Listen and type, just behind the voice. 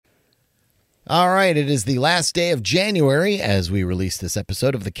All right, it is the last day of January as we release this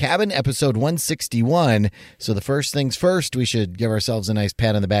episode of The Cabin, episode 161. So the first things first, we should give ourselves a nice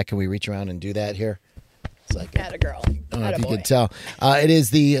pat on the back. Can we reach around and do that here? It's like Atta girl. I don't know if you could tell. It is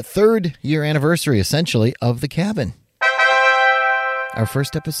the 3rd year anniversary, essentially, of The Cabin. Our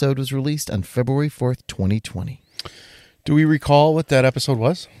first episode was released on February 4th, 2020. Do we recall what that episode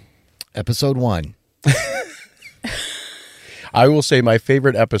was? Episode 1. I will say my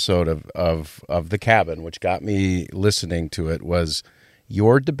favorite episode of The Cabin, which got me listening to it, was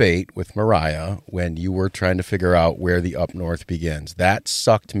your debate with Mariah when you were trying to figure out where the up north begins. That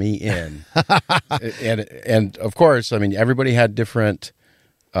sucked me in. and of course, I mean, everybody had different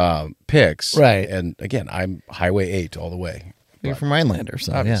picks. Right. And again, I'm Highway 8 all the way. You're from Rhinelander,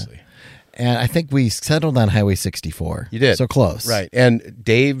 so obviously. Yeah. And I think we settled on Highway 64. You did. So close. Right. And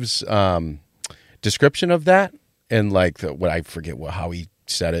Dave's description of that, and like I forget how he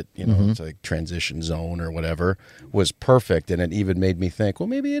said it, it's like transition zone or whatever, was perfect. And it even made me think, well,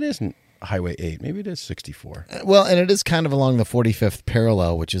 maybe it isn't Highway 8. Maybe it is 64. Well, and it is kind of along the 45th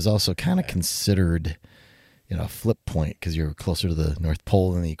parallel, which is also kind of considered, a flip point because you're closer to the North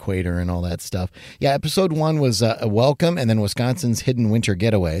Pole and the equator and all that stuff. Yeah, episode 1 was a welcome, and then Wisconsin's hidden winter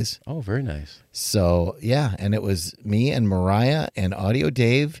getaways. Oh, very nice. So, yeah, and it was me and Mariah and Audio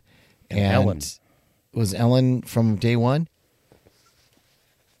Dave and Ellen. Was Ellen from day one?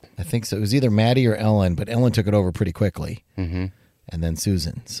 I think so. It was either Maddie or Ellen, but Ellen took it over pretty quickly. Mm-hmm. And then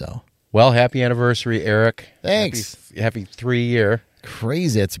Susan, so. Well, happy anniversary, Eric. Thanks. Happy 3-year.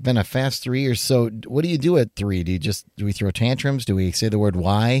 Crazy. It's been a fast 3 years. So what do you do at 3? Do we throw tantrums? Do we say the word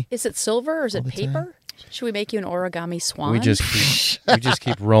why? Is it silver or is it paper? Should we make you an origami swan? We just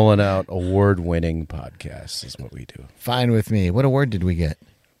keep rolling out award-winning podcasts is what we do. Fine with me. What award did we get?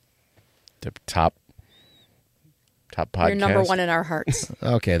 The top podcast. You're number 1 in our hearts.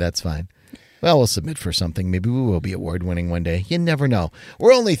 Okay, that's fine. Well, we'll submit for something. Maybe we will be award-winning one day. You never know.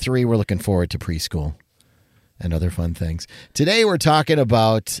 We're only 3. We're looking forward to preschool and other fun things. Today we're talking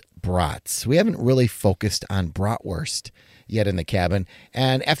about brats. We haven't really focused on bratwurst yet in The Cabin.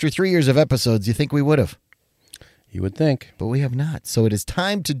 And after 3 years of episodes, you think we would have. You would think. But we have not. So it is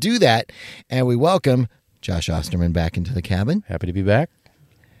time to do that. And we welcome Josh Osterman back into The Cabin. Happy to be back.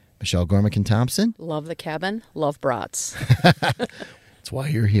 Michelle Gormican-Thompson. Love The Cabin. Love brats. That's why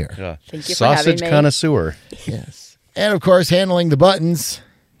you're here. Yeah. Thank you for having Sausage me. connoisseur. Yes. And, of course, handling the buttons,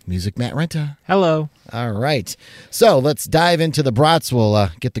 Music Matt Renta. Hello. All right. So let's dive into the brats. We'll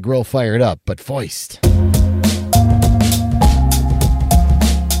get the grill fired up, but foist.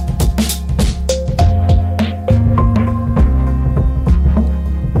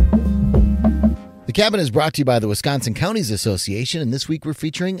 The Cabin is brought to you by the Wisconsin Counties Association, and this week we're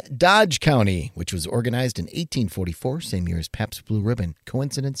featuring Dodge County, which was organized in 1844, same year as Pabst Blue Ribbon.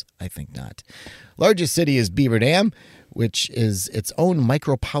 Coincidence? I think not. Largest city is Beaver Dam, which is its own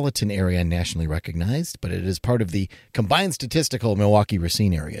micropolitan area, nationally recognized, but it is part of the combined statistical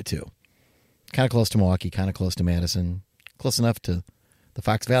Milwaukee-Racine area, too. Kind of close to Milwaukee, kind of close to Madison, close enough to the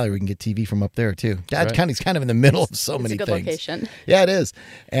Fox Valley. We can get TV from up there, too. Dodge County's kind of in the middle of so many things. It's a good location. Yeah, it is.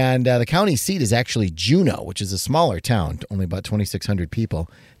 And the county seat is actually Juneau, which is a smaller town, only about 2,600 people.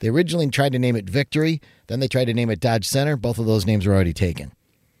 They originally tried to name it Victory. Then they tried to name it Dodge Center. Both of those names were already taken.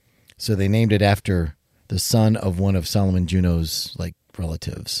 So they named it after the son of one of Solomon Juneau's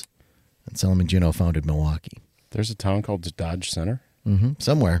relatives. And Solomon Juneau founded Milwaukee. There's a town called Dodge Center. Mm-hmm.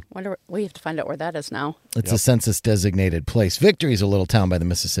 Somewhere. We have to find out where that is now. It's a census-designated place. Victory is a little town by the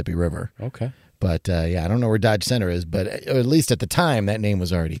Mississippi River. Okay. But, I don't know where Dodge Center is, but at least at the time, that name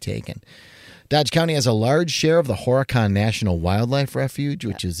was already taken. Dodge County has a large share of the Horicon National Wildlife Refuge,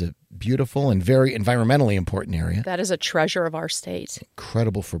 which is a beautiful and very environmentally important area. That is a treasure of our state.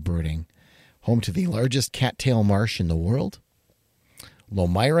 Incredible for birding. Home to the largest cattail marsh in the world.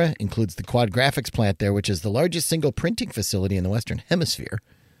 Lomira includes the Quad Graphics plant there, which is the largest single printing facility in the Western Hemisphere.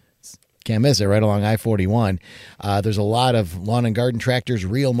 Can't miss it, right along I-41. There's a lot of lawn and garden tractors,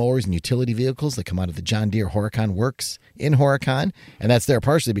 reel mowers, and utility vehicles that come out of the John Deere Horicon Works in Horicon. And that's there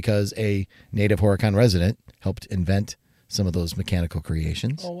partially because a native Horicon resident helped invent some of those mechanical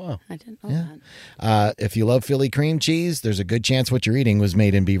creations. Oh, wow. I didn't know that. If you love Philly cream cheese, there's a good chance what you're eating was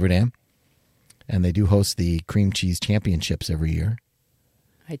made in Beaver Dam. And they do host the cream cheese championships every year.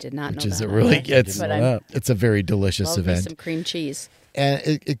 I did not know that. Which is a really, it's a very delicious love event. Me some cream cheese.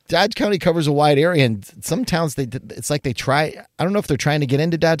 And Dodge County covers a wide area, and some towns, it's like they try, I don't know if they're trying to get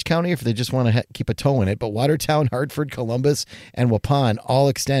into Dodge County or if they just want to keep a toe in it, but Watertown, Hartford, Columbus, and Waupun all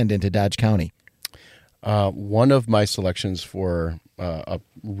extend into Dodge County. One of my selections for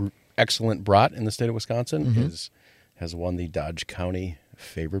excellent brat in the state of Wisconsin has won the Dodge County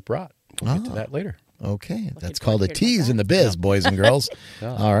favorite brat We'll get to that later. Okay. That's forward called a to hearing about tease that. in the biz, boys and girls.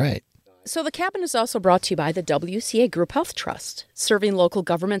 All right. So the cabin is also brought to you by the WCA Group Health Trust. Serving local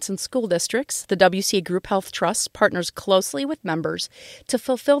governments and school districts, the WCA Group Health Trust partners closely with members to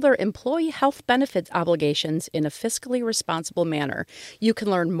fulfill their employee health benefits obligations in a fiscally responsible manner. You can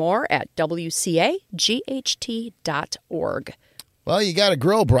learn more at wcaght.org. Well, you got a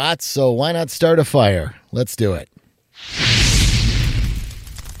grill, Brats, so why not start a fire? Let's do it.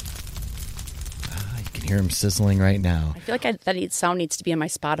 You can hear him sizzling right now. I feel like that sound needs to be in my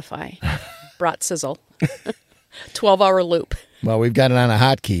Spotify. Brat sizzle. 12-hour loop. Well, we've got it on a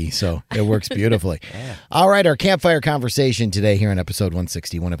hotkey, so it works beautifully. All right, our campfire conversation today here in episode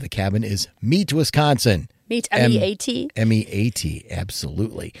 161 of The Cabin is Meet Wisconsin. Meet M-E-A-T. M-E-A-T,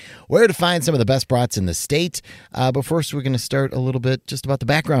 absolutely. Where to find some of the best brats in the state. But first, we're going to start a little bit just about the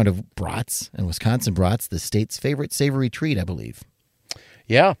background of brats and Wisconsin brats, the state's favorite savory treat, I believe.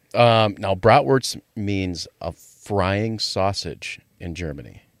 Yeah. Now, bratwurst means a frying sausage in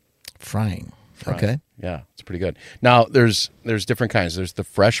Germany. Frying. Okay. Yeah, it's pretty good. Now, there's different kinds. There's the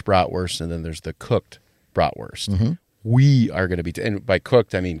fresh bratwurst, and then there's the cooked bratwurst. Mm-hmm. We are going to be, and by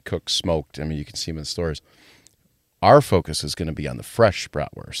cooked, I mean cooked, smoked. I mean, you can see them in the stores. Our focus is going to be on the fresh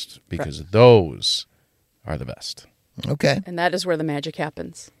bratwurst because those are the best. Okay. And that is where the magic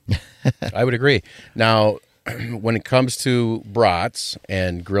happens. I would agree. Now, when it comes to brats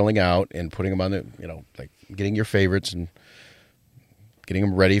and grilling out and putting them on the, like getting your favorites and getting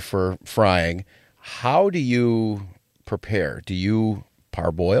them ready for frying, how do you prepare? Do you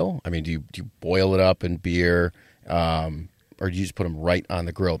parboil? I mean, do you boil it up in beer, or do you just put them right on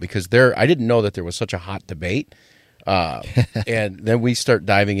the grill? Because I didn't know that there was such a hot debate. And then we start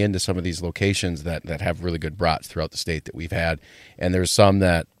diving into some of these locations that have really good brats throughout the state that we've had. And there's some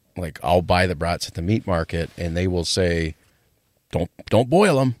that, like, I'll buy the brats at the meat market, and they will say, "Don't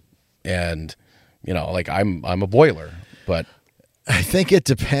boil them," and like I'm a boiler, but I think it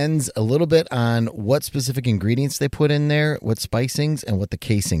depends a little bit on what specific ingredients they put in there, what spicings, and what the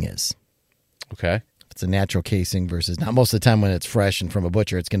casing is. Okay, if it's a natural casing versus not. Most of the time when it's fresh and from a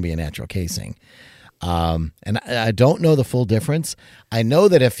butcher, it's going to be a natural casing. And I don't know the full difference. I know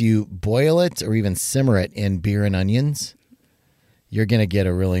that if you boil it or even simmer it in beer and onions, you're going to get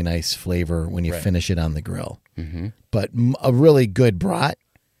a really nice flavor when you finish it on the grill. Mm-hmm. But a really good brat,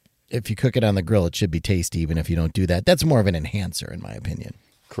 if you cook it on the grill, it should be tasty even if you don't do that. That's more of an enhancer, in my opinion.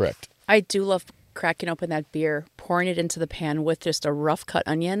 Correct. I do love cracking open that beer, pouring it into the pan with just a rough cut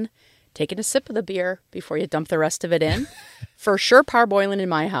onion, taking a sip of the beer before you dump the rest of it in. For sure, parboiling in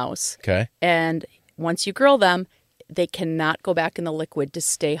my house. Okay. And once you grill them, they cannot go back in the liquid to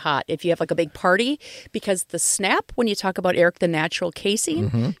stay hot. If you have like a big party, because the snap, when you talk about, Eric, the natural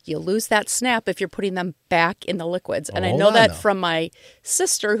casing, you lose that snap if you're putting them back in the liquids. And I know that from my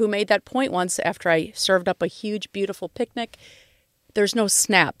sister who made that point once after I served up a huge, beautiful picnic. There's no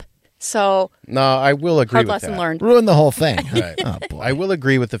snap. So no, I will agree hard with lesson that. learned. Ruin the whole thing. Right. Oh, boy. I will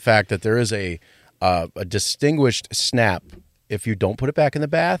agree with the fact that there is a distinguished snap if you don't put it back in the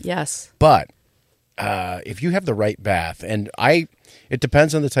bath. Yes. But if you have the right bath, and it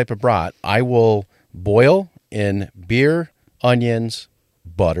depends on the type of brat, I will boil in beer, onions,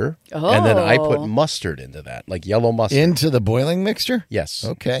 butter, and then I put mustard into that, like yellow mustard. Into the boiling mixture? Yes.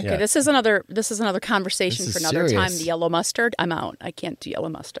 Okay. Yeah. Okay, this is another conversation This for is another time. serious. The yellow mustard, I'm out. I can't do yellow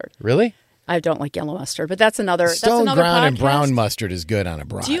mustard. Really? I don't like yellow mustard, but that's another. Stone that's another ground podcast. and brown mustard is good on a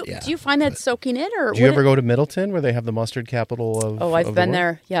brat. Do you find that soaking in, or Do you ever go to Middleton where they have the mustard capital of? Oh, I've of the been world?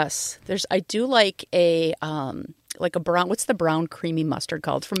 there. Yes, I do like a brown. What's the brown creamy mustard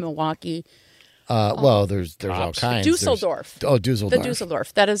called from Milwaukee? Well, there's all kinds. Dusseldorf. Dusseldorf. The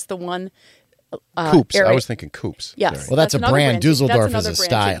Dusseldorf. That is the one. Coops. I area- was thinking Coops. Yes. Sorry. Well, that's a another brand. Dusseldorf That's is a another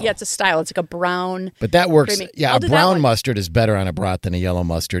brand. style. Yeah, it's a style. It's like a brown. But that works. creamy. Yeah, I'll a do that brown one. mustard is better on a brat than a yellow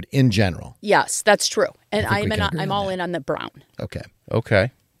mustard in general. Yes, that's true. And I think we can agree I'm on all that. in on the brown. Okay.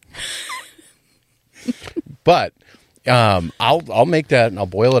 Okay. But I'll make that and I'll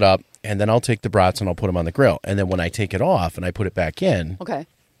boil it up, and then I'll take the brats and I'll put them on the grill, and then when I take it off and I put it back in, Okay.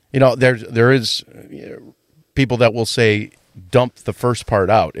 there is people that will say dump the first part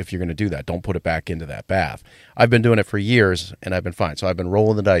out if you're going to do that. Don't put it back into that bath. I've been doing it for years and I've been fine. So I've been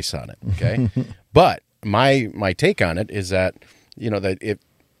rolling the dice on it. Okay. But my take on it is that, that if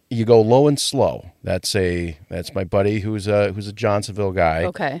you go low and slow, that's my buddy who's a Johnsonville guy.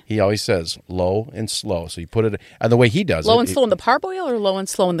 Okay. He always says low and slow. So you put it, and the way he does Low it. and slow in the parboil or low and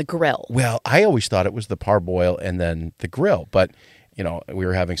slow in the grill? Well, I always thought it was the parboil and then the grill, but we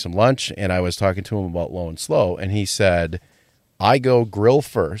were having some lunch and I was talking to him about low and slow, and he said, I go grill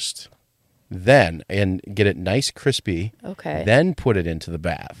first, then and get it nice crispy, Okay. then put it into the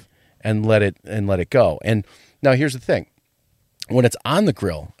bath. and let it go. And now here's the thing. When it's on the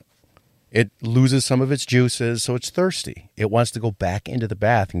grill, it loses some of its juices, so it's thirsty. It wants to go back into the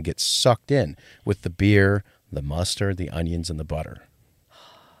bath and get sucked in with the beer, the mustard, the onions, and the butter.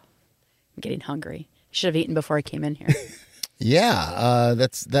 I'm getting hungry. Should have eaten before I came in here. Yeah,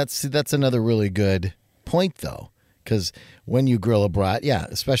 that's another really good point, though, because when you grill a brat,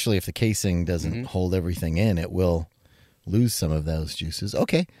 especially if the casing doesn't hold everything in, it will lose some of those juices.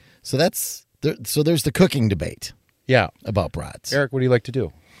 Okay, so there's the cooking debate. Yeah, about brats. Eric, what do you like to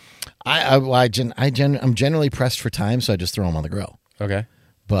do? I'm generally pressed for time, so I just throw them on the grill. Okay,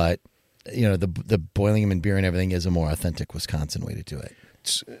 but the boiling them in beer and everything is a more authentic Wisconsin way to do it.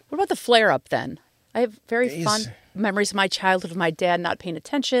 What about the flare up then? I have very fond memories of my childhood of my dad not paying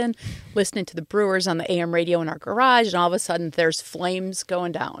attention, listening to the Brewers on the AM radio in our garage, and all of a sudden there's flames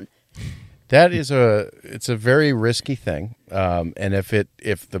going down. That is it's a very risky thing, and if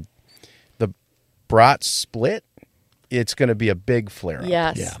the brats split, it's going to be a big flare up.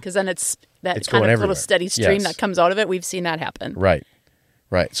 Yes, because then it's that it's kind of everywhere. little steady stream that comes out of it. We've seen that happen. Right.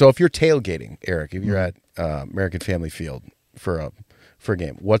 So if you're tailgating, Eric, if you're at American Family Field for a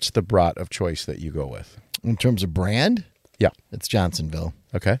game, what's the brat of choice that you go with? In terms of brand? Yeah. It's Johnsonville.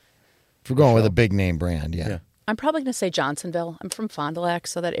 Okay. If we're going with a big name brand, yeah. I'm probably going to say Johnsonville. I'm from Fond du Lac,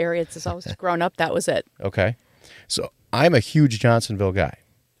 so that area, it's always grown up. That was it. Okay. So I'm a huge Johnsonville guy,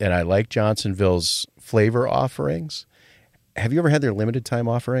 and I like Johnsonville's flavor offerings. Have you ever had their limited time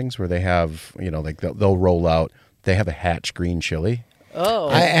offerings where they have, like they'll roll out, they have a Hatch green chili? Oh.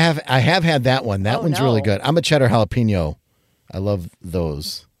 I have had that one. That one's really good. I'm a cheddar jalapeno. I love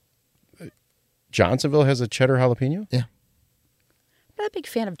those. Johnsonville has a cheddar jalapeno? Yeah. I'm not a big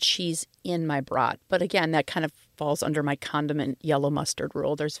fan of cheese in my brat, but again, that kind of falls under my condiment yellow mustard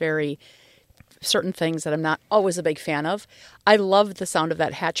rule. There's very certain things that I'm not always a big fan of. I love the sound of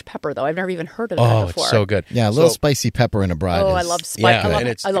that Hatch pepper, though. I've never even heard of that before. Oh, it's so good. Yeah, a little spicy pepper in a brat. I love spice.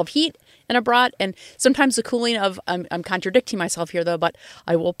 Yeah, I love heat in a brat, and sometimes the cooling of. I'm contradicting myself here though, but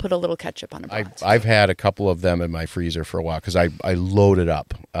I will put a little ketchup on a brat. I've had a couple of them in my freezer for a while because I loaded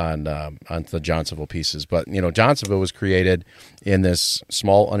up on the Johnsonville pieces. But Johnsonville was created in this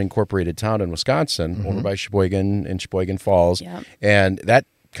small unincorporated town in Wisconsin, over by Sheboygan and Sheboygan Falls, and that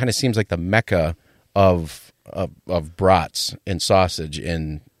kind of seems like the mecca of brats and sausage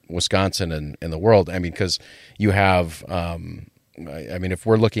in Wisconsin and in the world. I mean, because you have, if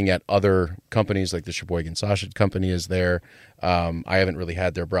we're looking at other companies like the Sheboygan Sausage Company is there. I haven't really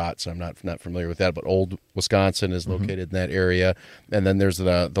had their brats, so I'm not familiar with that. But Old Wisconsin is located in that area, and then there's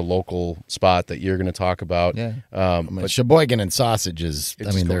the local spot that you're going to talk about. Yeah, but Sheboygan and sausage is,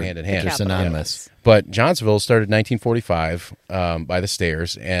 they're hand in hand. They're synonymous. Yeah. But Johnsonville started in 1945 by the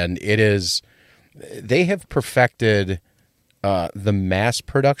Stayers, and they have perfected the mass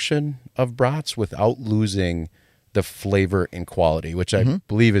production of brats without losing the flavor and quality, which I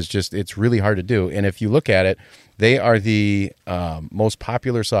believe is it's really hard to do. And if you look at it, they are the most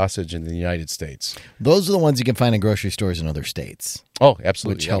popular sausage in the United States. Those are the ones you can find in grocery stores in other states. Oh,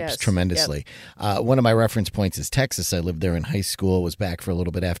 absolutely. Which helps tremendously. Yep. One of my reference points is Texas. I lived there in high school, was back for a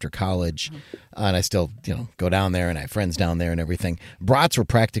little bit after college, and I still go down there, and I have friends down there and everything. Brats were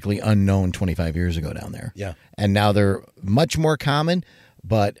practically unknown 25 years ago down there. Yeah. And now they're much more common,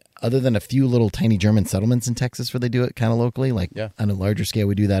 but other than a few little tiny German settlements in Texas where they do it kind of locally, on a larger scale,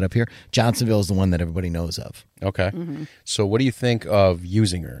 we do that up here. Johnsonville is the one that everybody knows of. Okay. So what do you think of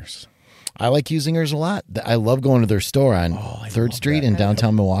Usingers? I like Usingers a lot. I love going to their store on 3rd Street in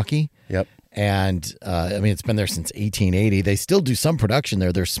downtown Milwaukee. Yep. And, it's been there since 1880. They still do some production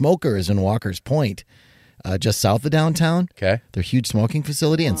there. Their smoker is in Walker's Point, just south of downtown. Okay. Their huge smoking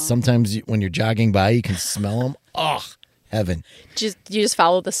facility. And sometimes when you're jogging by, you can smell them. Oh, heaven. You just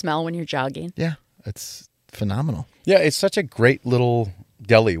follow the smell when you're jogging. Yeah, it's phenomenal. Yeah, it's such a great little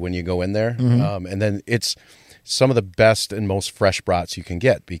deli when you go in there. And then it's some of the best and most fresh brats you can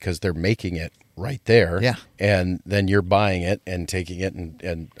get because they're making it right there. Yeah. And then you're buying it and taking it.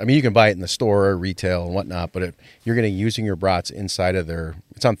 And you can buy it in the store or retail and whatnot, but you're getting using your brats inside of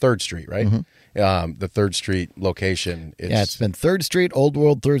it's on 3rd Street, right? The 3rd Street location. It's been 3rd Street, Old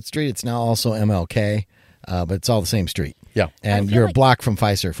World 3rd Street. It's now also MLK, but it's all the same street. Yeah. And you're a block from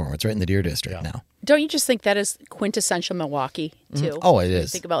Fiserv Forum. It's right in the Deer District now. Don't you just think that is quintessential Milwaukee, too? Oh, it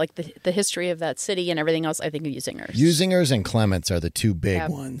is. Think about the history of that city and everything else. I think of Usingers. Usingers and Clements are the two big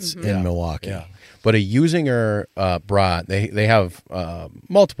ones in Milwaukee. Yeah. But a Usinger brat, they have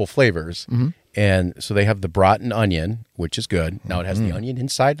multiple flavors. And so they have the brat and onion, which is good. Now it has the onion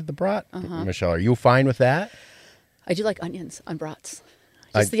inside of the brat. Michelle, are you fine with that? I do like onions on brats.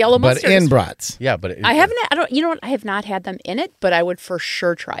 Just the yellow But mustard. in brats. Yeah, but I haven't. I don't. You know what? I have not had them in it, but I would for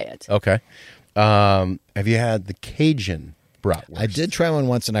sure try it. Okay. Have you had the Cajun bratwurst? I did try one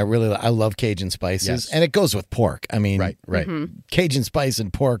once, and I love Cajun spices, Yes. and it goes with pork. I mean, Right. Cajun spice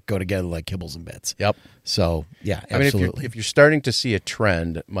and pork go together like kibbles and bits. Yep. So yeah, I mean, absolutely. if you're starting to see a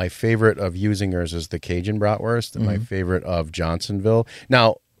trend, my favorite of usingers is the Cajun bratwurst, and my favorite of Johnsonville.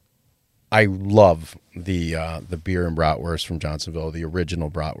 Now, I love the beer and bratwurst from Johnsonville, the original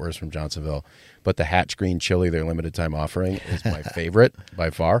bratwurst from Johnsonville, but the Hatch Green Chili, their limited time offering, is my favorite by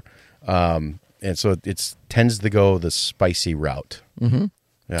far. And so it tends to go the spicy route. Mm-hmm.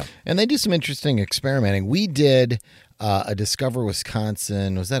 Yeah. And they do some interesting experimenting. We did a Discover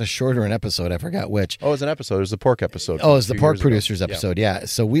Wisconsin. Was that a short or an episode? I forgot which. Oh, it was an episode. It was the pork episode. Oh, it was the pork years ago. producers episode. Yeah.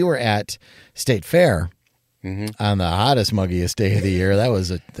 So we were at State Fair on the hottest, muggiest day of the year. That was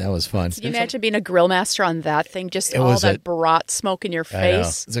fun. Can you imagine being a grill master on that thing? Just It all was that brat smoke in your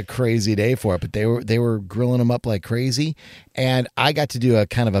face. It's a crazy day for it, but they were grilling them up like crazy, and I got to do a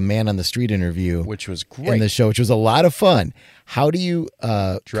kind of a man on the street interview, Which was in great. the show, which was a lot of fun. How do you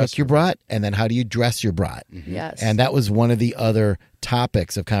cook your brat, and then how do you dress your brat? Yes. And that was one of the other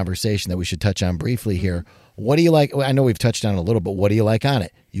topics of conversation that we should touch on briefly here. What do you like? Well, I know we've touched on it a little, but what do you like on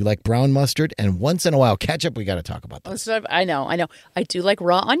it? You like brown mustard, and once in a while, ketchup. We got to talk about this. So I know. I do like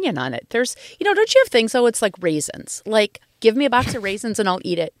raw onion on it. There's, don't you have things though? It's like raisins. Like, give me a box of raisins and I'll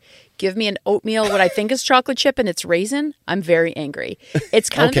eat it. Give me an oatmeal, what I think is chocolate chip, and it's raisin. I'm very angry. It's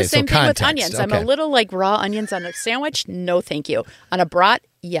kind of Okay, the same so thing with context. onions. I'm a Okay. little like raw onions on a sandwich. No, thank you. On a brat,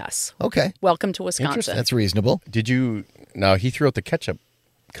 yes. Okay, Welcome to Wisconsin. that's reasonable. Did you? Now he threw out the ketchup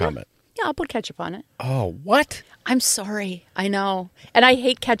comment. Yeah, I'll put ketchup on it. Oh, what? I'm sorry. I know. And I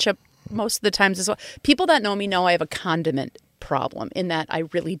hate ketchup most of the times as well. People that know me know I have a condiment problem in that I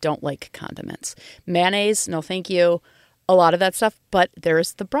really don't like condiments. Mayonnaise, no thank you. A lot of that stuff. But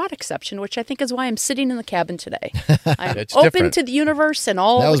there's the brat exception, which I think is why I'm sitting in the cabin today. I'm It's open different. to the universe and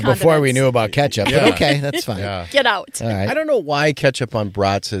all That the was condiments. before we knew about ketchup. But okay, that's fine. Yeah. Get out. All right. I don't know why ketchup on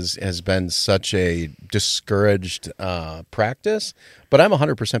brats has been such a discouraged practice, but I'm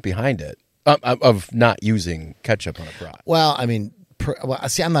 100% behind it of not using ketchup on a brat. Well, I mean,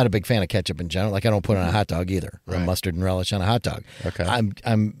 see, I'm not a big fan of ketchup in general. Like, I don't put it on a hot dog either. Right. Mustard and relish on a hot dog. Okay.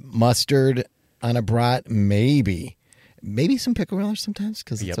 I'm mustard on a brat, maybe some pickle relish sometimes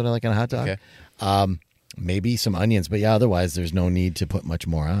because that's Yep. what I like on a hot dog. Okay. Maybe some onions, but yeah, otherwise there's no need to put much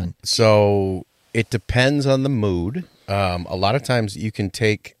more on. So it depends on the mood. A lot of times you can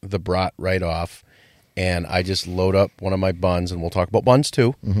take the brat right off, and I just load up one of my buns, and we'll talk about buns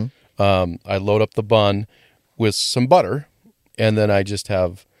too. I load up the bun with some butter, and then I just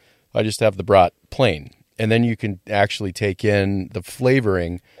have the brat plain, and then you can actually take in the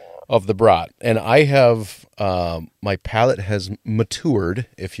flavoring of the brat. And I have my palate has matured,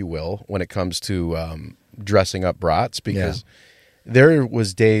 if you will, when it comes to dressing up brats, because there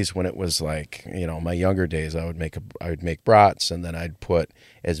was days when it was like, my younger days, I would make brats, and then I'd put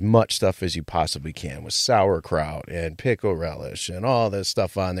as much stuff as you possibly can with sauerkraut and pickle relish and all this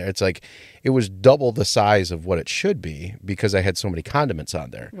stuff on there. It's like it was double the size of what it should be because I had so many condiments on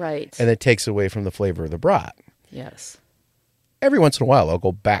there. Right. And it takes away from the flavor of the brat. Yes. Every once in a while, I'll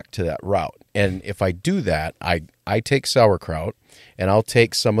go back to that route. And if I do that, I take sauerkraut, and I'll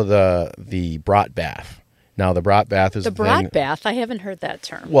take some of the brat bath. Now, the brat bath is The the brat thing. bath, I haven't heard that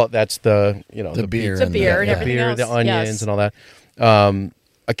term. Well, that's the The beer, The beer and the everything beer, else. the onions, Yes. and all that.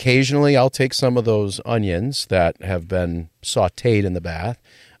 Occasionally, I'll take some of those onions that have been sautéed in the bath,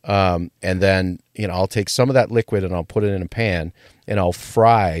 and then I'll take some of that liquid and I'll put it in a pan and I'll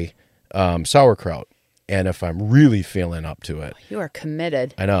fry sauerkraut. And if I'm really feeling up to it, You are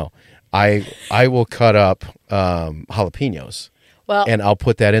committed. I know, I will cut up jalapenos, Well, and I'll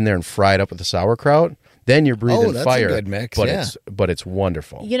put that in there and fry it up with the sauerkraut. Then you're breathing that's a fire. good mix, but yeah. it's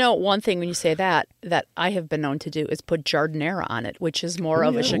wonderful. one thing when you say that I have been known to do is put giardiniera on it, which is more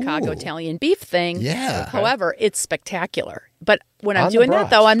of a Chicago Ooh. Italian beef thing. Yeah. However, it's spectacular. But when I'm On the doing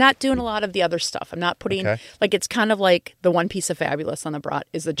that, though, brats. I'm not doing a lot of the other stuff. I'm not putting, Okay. it's kind of like the one piece of fabulous on the brat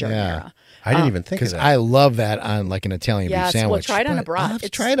is the giardiniera. I didn't even think of Because that. I love that on like an Italian Yes, beef well, sandwich. try it on a but brat. I'll have to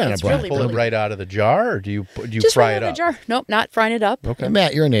It's- try it on a it's brat. really, Pull really it right out of the jar, or do you Just fry right it out up? of the jar. Nope, not frying it up. Okay.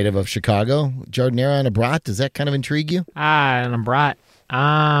 Matt, you're a native of Chicago. Giardiniera on a brat, does that kind of intrigue you? And a brat.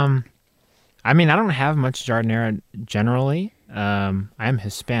 I mean, I don't have much giardiniera generally. I'm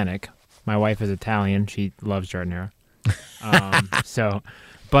Hispanic. My wife is Italian. She loves giardiniera.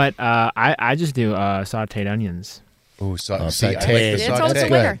 But I just do sautéed onions. Ooh, see, I like sauteed. the It's That's also good. a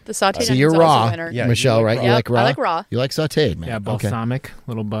winner. The sauteed So you're onions also raw, a winner. Yeah, Michelle, you like right? raw. You Yep, like raw? I like raw. You like sauteed, man. Yeah, Okay. balsamic,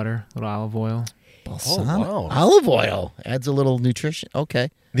 little butter, little olive oil. Balsamic. wow. Olive oil adds a little nutrition. Okay.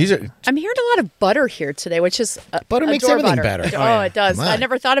 These are I'm hearing a lot of butter here today, which is Butter makes adore everything butter. better. Oh, it does. Come on. I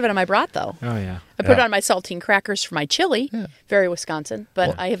never thought of it on my brat, though. Oh yeah. I put it on my saltine crackers for my chili. Very Wisconsin,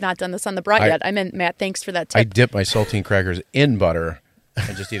 but I have not done this on the brat yet. Matt, thanks for that tip. I dip my saltine crackers in butter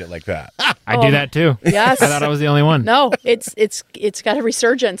and just eat it like that. I do that too. Yes. I thought I was the only one. No, it's got a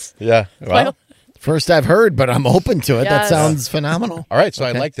resurgence. Yeah. Well, First I've heard, but I'm open to it. That Yes. sounds phenomenal. all right. So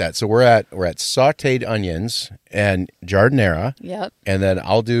I like that. So we're at sautéed onions and giardiniera. Yep. And then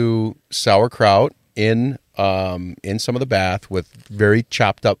I'll do sauerkraut in some of the bath with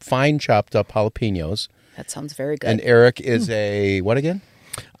fine chopped up jalapenos. That sounds very good. And Eric is a what again?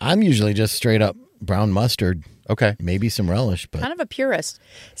 I'm usually just straight up brown mustard, Okay. maybe some relish, but kind of a purist.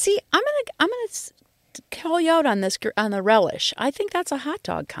 See, I'm gonna call you out on this on the relish. I think that's a hot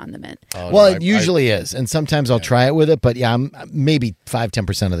dog condiment. well, it usually is, and sometimes I'll try it with it. But yeah, I'm maybe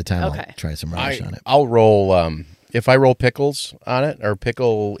 5-10% of the time Okay. I'll try some relish on it. I'll roll if I roll pickles on it or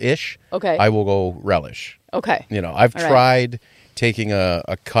pickle-ish. Okay. I will go relish. Okay. You know, I've All right. tried taking a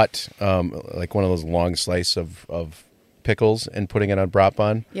cut like one of those long slice of pickles and putting it on brat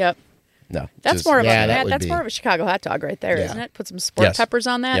bun. Yep. No, That's just- more of Yeah, that a would that's be- more of a Chicago hot dog right there, Yeah. not it? Put some sport Yes. peppers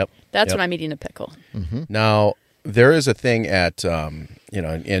on that. Yep. That's Yep. when I'm eating a pickle. Now there is a thing at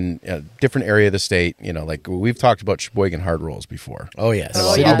in a different area of the state. You know, like we've talked about Sheboygan hard rolls before. Oh yes,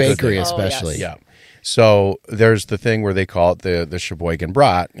 Oh, City yes. Bakery Oh, especially. yes. Yeah. So there's the thing where they call it the Sheboygan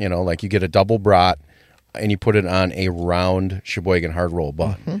brat. You know, like you get a double brat and you put it on a round Sheboygan hard roll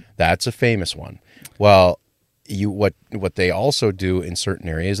bun. That's a famous one. Well, what they also do in certain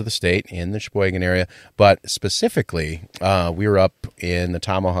areas of the state, in the Sheboygan area, but specifically, we were up in the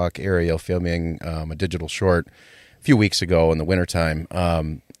Tomahawk area filming a digital short a few weeks ago in the wintertime.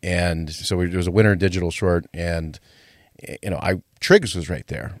 And so there was a winter digital short, and Triggs was right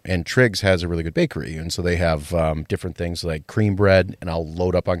there, and Triggs has a really good bakery, and so they have different things like cream bread, and I'll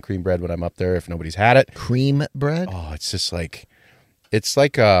load up on cream bread when I'm up there if nobody's had it. Cream bread. Oh, it's just like it's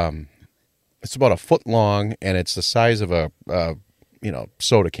about a foot long, and it's the size of a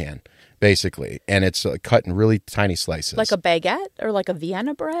soda can, basically, and it's cut in really tiny slices. Like a baguette or like a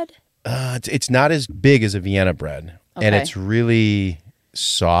Vienna bread? It's not as big as a Vienna bread, and Okay. it's really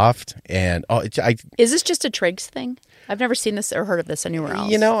soft. And Is this just a Triggs thing? I've never seen this or heard of this anywhere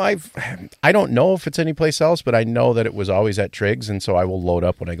else. I don't know if it's anyplace else, but I know that it was always at Triggs, and so I will load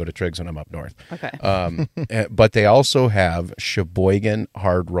up when I go to Triggs when I'm up north. Okay. But they also have Sheboygan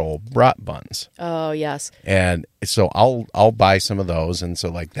hard roll brat buns. Oh, yes. And so I'll buy some of those, and so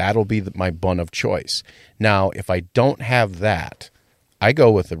like that'll be my bun of choice. Now, if I don't have that, I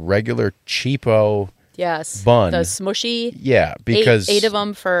go with a regular cheapo Yes. bun. The smushy. Yeah, because eight of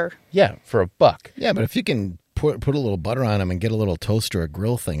them for for $1. Yeah, but if you can put a little butter on them and get a little toaster or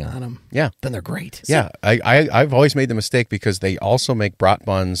grill thing on them, Yeah. then they're great. Yeah, I've always made the mistake because they also make brat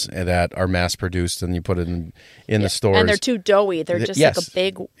buns that are mass produced, and you put it in the stores. and they're too doughy. They're just Yes. like a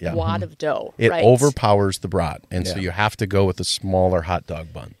big Yeah. wad of dough. It right. overpowers the brat, and so Yeah. you have to go with a smaller hot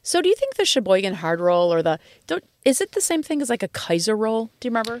dog bun. So do you think the Sheboygan hard roll or is it the same thing as like a Kaiser roll? Do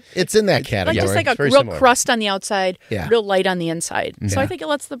you remember? It's in that Like category. just like a It's very real similar. crust on the outside, Yeah. real light on the inside. So Yeah. I think it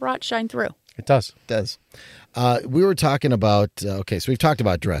lets the brat shine through. It does. does. We were talking about, so we've talked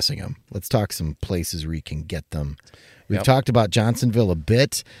about dressing them. Let's talk some places where you can get them. We've Yep. talked about Johnsonville a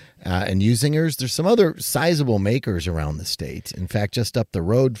bit and Usingers. There's some other sizable makers around the state. In fact, just up the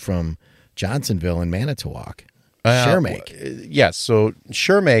road from Johnsonville in Manitowoc, ShareMake. Yes, so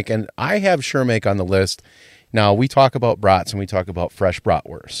ShareMake, and I have ShareMake on the list. Now, we talk about brats and we talk about fresh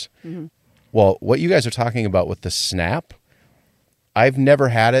bratwurst. Mm-hmm. Well, what you guys are talking about with the snap, I've never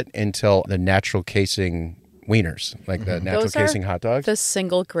had it until the natural casing wieners, like the natural Those are casing hot dogs. The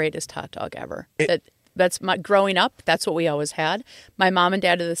single greatest hot dog ever. That's my growing up. That's what we always had. My mom and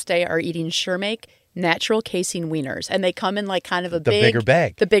dad to this day are eating ShareMake natural casing wieners, and they come in like kind of a The bigger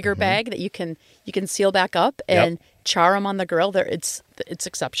bag. the bigger bag that you can seal back up and char them on the grill. It's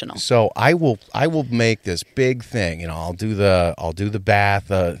exceptional. So I will make this big thing. I'll do the bath,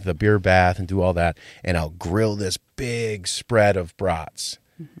 the beer bath, and do all that, and I'll grill this big spread of brats.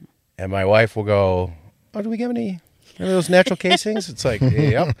 Mm-hmm. And my wife will go, "Oh, do we have any of those natural casings?" It's like,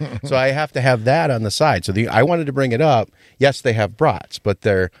 yep. So I have to have that on the side. So I wanted to bring it up. Yes, they have brats,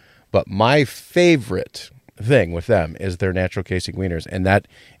 but my favorite thing with them is their natural casing wieners, and that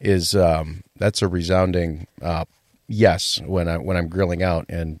is that's a resounding yes when I'm grilling out.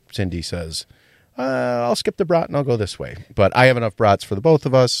 And Cindy says, I'll skip the brat and I'll go this way. But I have enough brats for the both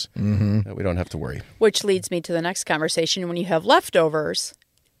of us that we don't have to worry. Which leads me to the next conversation. When you have leftovers,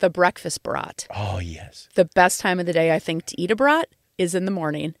 the breakfast brat. Oh, yes. The best time of the day, I think, to eat a brat is in the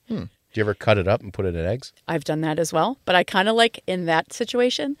morning. Do you ever cut it up and put it in eggs? I've done that as well, but I kind of like in that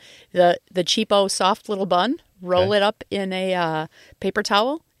situation the cheapo soft little bun. Roll it up in a paper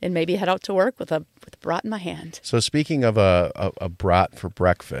towel and maybe head out to work with a brat in my hand. So speaking of a brat for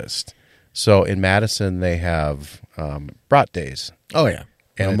breakfast, so in Madison they have Brat Days. Oh, yeah.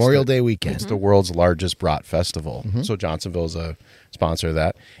 And Memorial Day weekend. It's the world's largest brat festival. So Johnsonville's a sponsor of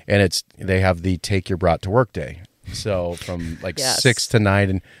that. And they have the Take Your Brat to Work Day. So from like 6 to 9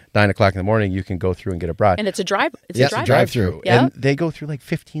 and 9 o'clock in the morning, you can go through and get a brat. And it's a drive. It's a drive-through. Yeah. And they go through like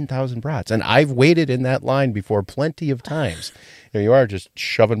 15,000 brats. And I've waited in that line before plenty of times. Here you are just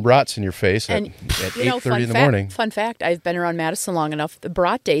shoving brats in your face at 8:30 in the morning. Fun fact, I've been around Madison long enough. The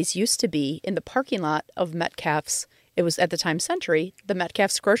brat days used to be in the parking lot of Metcalf's. It was at the time Century, the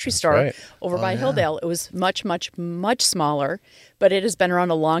Metcalf's grocery store over by Hilldale. It was much, much, much smaller, but it has been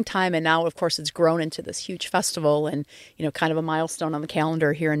around a long time. And now, of course, it's grown into this huge festival and, kind of a milestone on the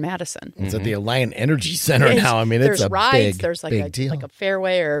calendar here in Madison. It's at the Alliant Energy Center now. I mean, it's a rides, big, there's like big deal. like a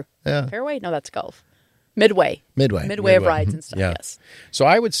fairway or fairway? No, that's golf. Midway of rides and stuff. Yeah. Yes. So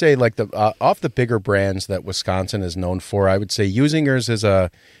I would say like off the bigger brands that Wisconsin is known for, I would say Usinger's is a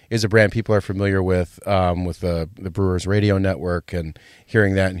brand people are familiar with the Brewers Radio Network and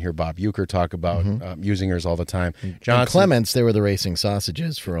hearing that and hear Bob Uecker talk about Usinger's all the time. And Clements, they were the racing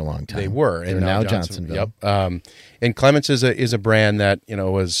sausages for a long time. They were, and now Johnsonville. Yep. And Clements is a brand that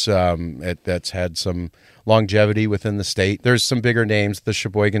was that's had some longevity within the state. There's some bigger names. The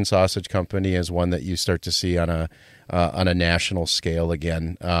Sheboygan Sausage Company is one that you start to see on a national scale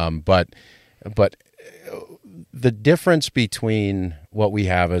again. But the difference between what we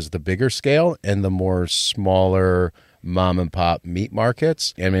have as the bigger scale and the more smaller mom and pop meat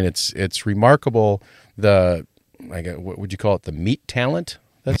markets, I mean, it's remarkable. What would you call it? The meat talent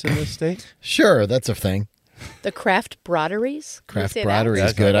that's in this state. Sure, that's a thing. The craft braderies. Craft bradery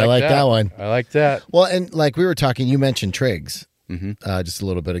is good. I like that one. I like that. Well, and like we were talking, you mentioned Triggs just a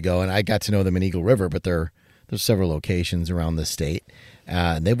little bit ago, and I got to know them in Eagle River, but there's several locations around the state.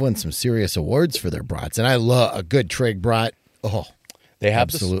 And they've won some serious awards for their brats, and I love a good Trigg brat. Oh, they have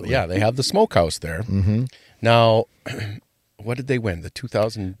absolutely. They have the smokehouse there. Mm-hmm. Now, what did they win? The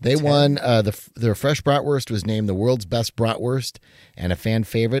 2000. They won. Their fresh bratwurst was named the world's best bratwurst and a fan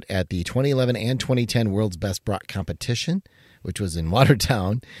favorite at the 2011 and 2010 World's Best Brat competition, which was in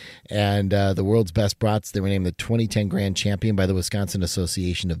Watertown. And the world's best brats, they were named the 2010 Grand Champion by the Wisconsin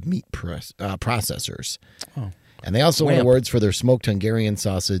Association of Meat Processors. Oh. And they also won awards for their smoked Hungarian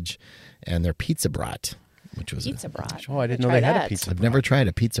sausage and their pizza brat, which was pizza brat. Oh, I didn't know they had a pizza brat. I've never tried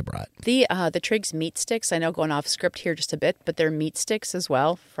a pizza brat. The Triggs meat sticks, I know going off script here just a bit, but they're meat sticks as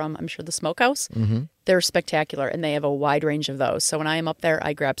well from, I'm sure, the smokehouse. Mm-hmm. They're spectacular, and they have a wide range of those. So when I am up there,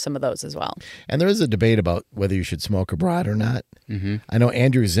 I grab some of those as well. And there is a debate about whether you should smoke a brat or not. Mm-hmm. I know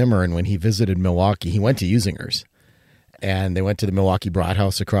Andrew Zimmern, when he visited Milwaukee, he went to Usinger's, and they went to the Milwaukee Brat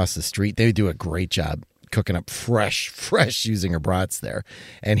House across the street. They do a great job cooking up fresh Usinger brats there.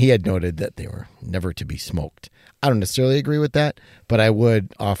 And he had noted that they were never to be smoked. I don't necessarily agree with that, but I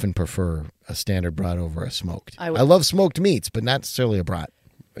would often prefer a standard brat over a smoked. I love smoked meats, but not necessarily a brat.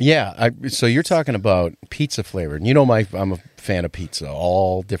 Yeah, so you're talking about pizza flavored. I'm a fan of pizza,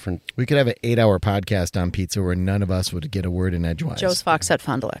 all different. We could have an 8-hour podcast on pizza where none of us would get a word in edgewise. Joe's Fox at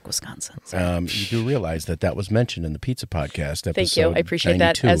Fond du Lac, Wisconsin. You do realize that was mentioned in the pizza podcast episode. Thank you. I appreciate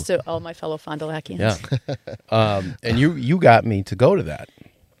 92. that, as do all my fellow Fond du Lacians. Yeah. And you got me to go to that.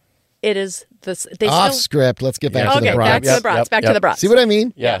 It is this. Off script. Let's get back to the brats. Back to the brats. See what I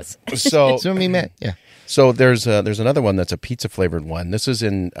mean? Yes. So yeah. So there's another one that's a pizza flavored one. This is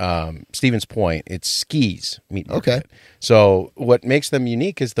in Stevens Point. It's Skis Meat Market. Okay. So what makes them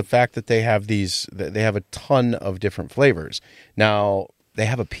unique is the fact that they have a ton of different flavors. Now they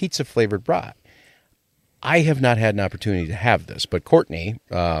have a pizza flavored brat. I have not had an opportunity to have this, but Courtney,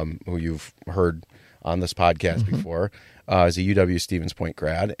 who you've heard on this podcast before, is a UW Stevens Point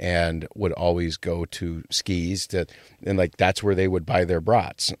grad and would always go to Skis and that's where they would buy their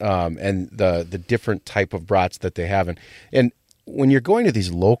brats and the different type of brats that they have. And when you're going to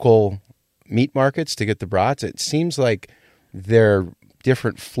these local meat markets to get the brats, it seems like their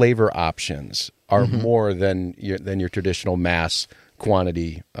different flavor options are more than your traditional mass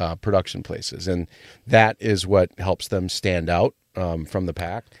quantity production places. And that is what helps them stand out from the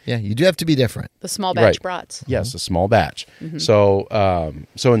pack. Yeah, you do have to be different. The small batch brats. Yes, a small batch. Mm-hmm.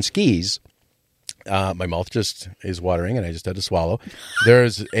 So in Skis, my mouth just is watering and I just had to swallow.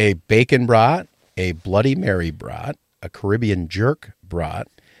 There's a bacon brat, a Bloody Mary brat, a Caribbean jerk brat.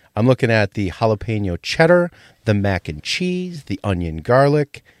 I'm looking at the jalapeno cheddar, the mac and cheese, the onion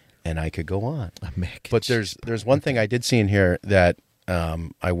garlic, and I could go on. A mac. But there's one thing I did see in here that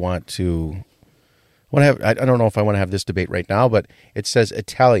I want to have. I don't know if I want to have this debate right now, but it says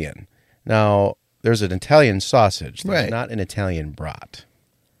Italian. Now, there's an Italian sausage. There's Right. not an Italian brat.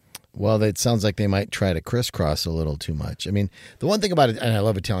 Well, it sounds like they might try to crisscross a little too much. I mean, the one thing about it, and I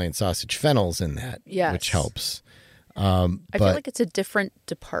love Italian sausage, fennel's in that, Yes. which helps. I but- feel like it's a different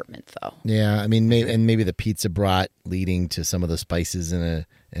department, though. Yeah, I mean, maybe the pizza brat leading to some of the spices in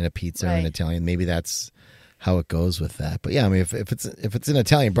a pizza or an Right. Italian. Maybe that's how it goes with that. But yeah, I mean, if it's an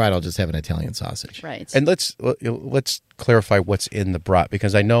Italian brat, I'll just have an Italian sausage. Right. And let's clarify what's in the brat,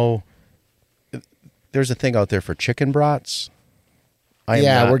 because I know there's a thing out there for chicken brats.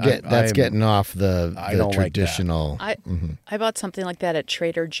 That's getting off the I don't like that. traditional. I bought something like that at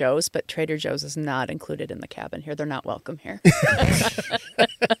Trader Joe's, but Trader Joe's is not included in the cabin here. They're not welcome here.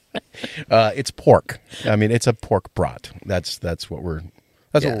 It's pork. I mean, it's a pork brat. That's what we're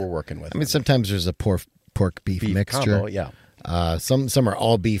working with. I mean, sometimes there's a pork beef mixture. combo, yeah. Some are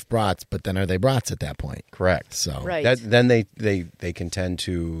all beef brats, but then are they brats at that point? Correct. So Right. Then they can tend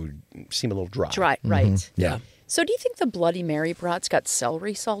to seem a little dry. Dry, right. yeah, So do you think the Bloody Mary brat's got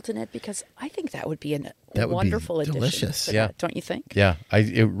celery salt in it? Because I think that would be That would be wonderful addition. delicious. to Yeah. that, don't you think? Yeah,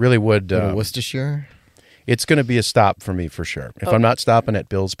 it really would. little Worcestershire. It's going to be a stop for me for sure. If Okay. I'm not stopping at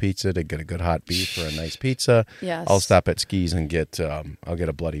Bill's Pizza to get a good hot beef or a nice pizza, Yes. I'll stop at Skis and I'll get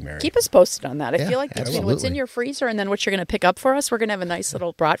a Bloody Mary. Keep us posted on that. I Yeah, feel like between what's in absolutely. your freezer and then what you're going to pick up for us, we're going to have a nice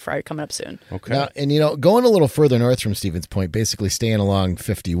little brat fry coming up soon. Okay. Now, and going a little further north from Stevens Point, basically staying along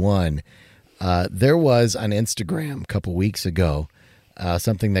 51, there was on Instagram a couple weeks ago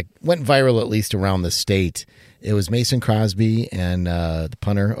something that went viral, at least around the state. It was Mason Crosby and the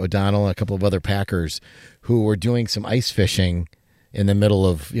punter O'Donnell and a couple of other Packers who were doing some ice fishing in the middle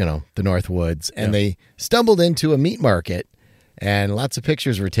of the North Woods, and they stumbled into a meat market, and lots of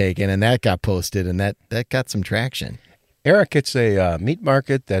pictures were taken, and that got posted, and that got some traction. Eric, it's a meat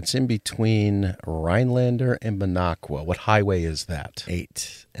market that's in between Rhinelander and Minocqua. What highway is that?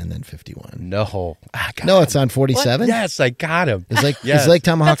 8 and then 51. No. I got No, him. it's on 47. Yes, I got him. Is Lake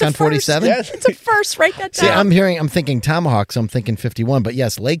Tomahawk That's a on 47? First. It's a first. Write that See, down. I'm thinking Tomahawk, so I'm thinking 51. But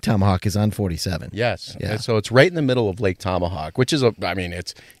yes, Lake Tomahawk is on 47. Yes. Yeah. So it's right in the middle of Lake Tomahawk, which is It's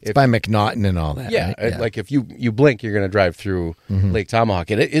by McNaughton and all that. yeah, right? like if you blink, you're going to drive through Lake Tomahawk.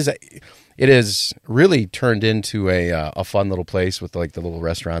 It is really turned into a fun little place with like the little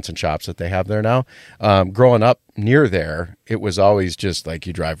restaurants and shops that they have there now. Growing up near there, it was always just like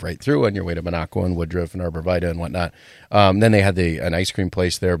you drive right through on your way to Minocqua and Woodruff and Arborvita and whatnot. Then they had an ice cream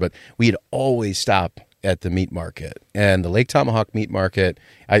place there, but we'd always stop at the meat market. And the Lake Tomahawk meat market,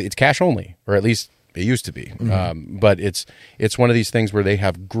 it's cash only, or at least it used to be. But it's one of these things where they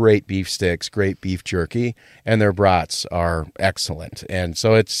have great beef sticks, great beef jerky, and their brats are excellent. And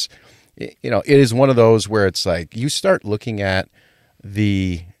so it is one of those where it's like you start looking at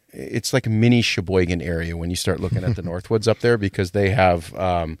it's like a mini Sheboygan area when you start looking at the Northwoods up there, because they have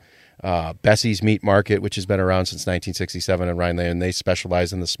Bessie's Meat Market, which has been around since 1967 in Rhinelander, and they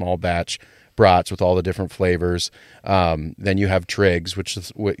specialize in the small batch brats with all the different flavors. Then you have Triggs, which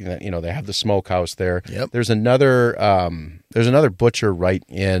is they have the smokehouse there. Yep. There's another butcher right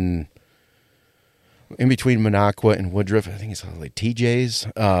in between Minocqua and Woodruff. I think it's like TJ's.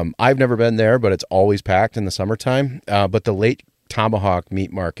 I've never been there, but it's always packed in the summertime. But the Lake Tomahawk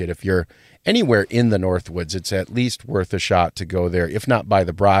meat market, if you're anywhere in the Northwoods, it's at least worth a shot to go there. If not buy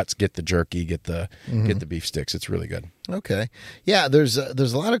the brats, get the jerky, get the beef sticks. It's really good. Okay. Yeah, there's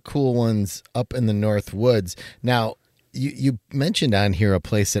a lot of cool ones up in the North Woods. Now, you mentioned on here a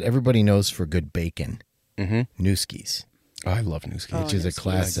place that everybody knows for good bacon, Newski's, Oh, I love Newski. which is a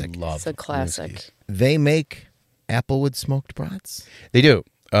classic. I love It's a classic. Newski's. They make applewood smoked brats. They do.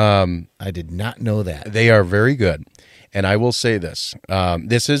 I did not know that. They are very good. And I will say this.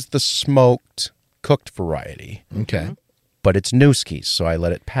 This is the smoked, cooked variety. Okay. But it's Newski's, so I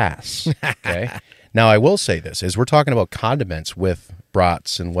let it pass. Okay. Now, I will say this. As we're talking about condiments with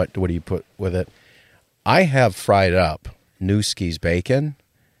brats and what do you put with it, I have fried up Newski's bacon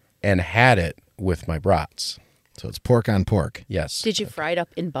and had it with my brats. So it's pork on pork. Yes. Did you fry it up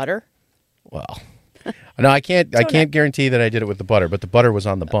in butter? Well, no, I can't guarantee that I did it with the butter, but the butter was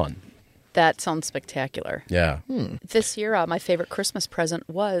on the bun. That sounds spectacular. Yeah. This year, my favorite Christmas present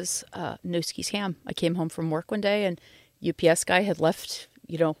was Newski's ham. I came home from work one day, and UPS guy had left,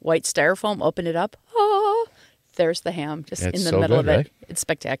 white styrofoam. Opened it up. Oh, there's the ham, just It's in the so middle good, of it. right? It's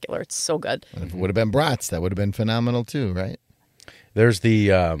spectacular. It's so good. If it would have been brats, that would have been phenomenal too, right? There's the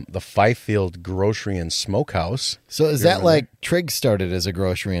Fifield Grocery and Smokehouse. So is that like Triggs started as a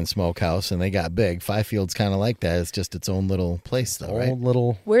grocery and smokehouse and they got big? Fifield's kind of like that. It's just its own little place though, right? Old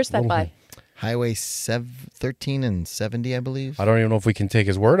little. Where's that by? Highway 13 and 70, I believe. I don't even know if we can take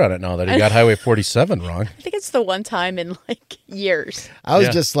his word on it now that he got Highway 47 wrong. I think it's the one time in like years. I was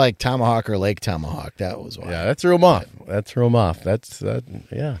Yeah. just like Tomahawk or Lake Tomahawk. That was why. Yeah, that threw him off. That's,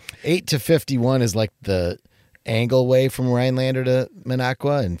 yeah. 8 to 51 is like the angle way from Rhinelander to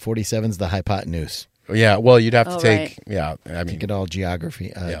Minocqua, and 47 is the hypotenuse. Yeah, well, you'd have to Oh, take, right. yeah, I mean, Get all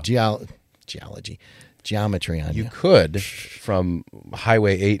geography, geometry on you you. could, from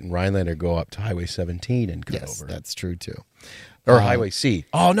Highway 8 and Rhinelander, go up to Highway 17 and cut Yes, over. that's true too. Or Highway C.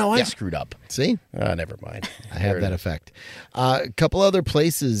 Oh, no, I yeah. screwed up. See, Never mind. I have that effect. A couple other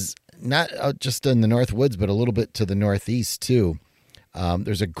places, not just in the North Woods, but a little bit to the northeast too.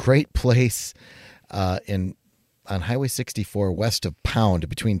 There's a great place on Highway 64 west of Pound,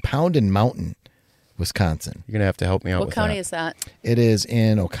 between Pound and Mountain, Wisconsin. You're going to have to help me out What with county that. is that? It is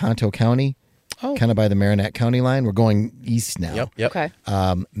in Oconto County, kind of by the Marinette County line. We're going east now. Yep. Okay.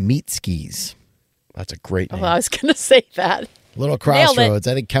 Meat Skis. That's a great name. Well, I was going to say that. Little Nailed it. crossroads.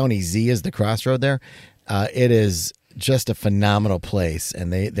 I think County Z is the crossroad there. It is just a phenomenal place,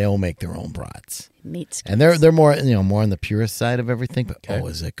 and they'll make their own brats. Meat skis. And they're more more on the purist side of everything. But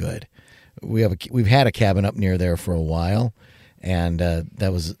is it good? We've had a cabin up near there for a while, and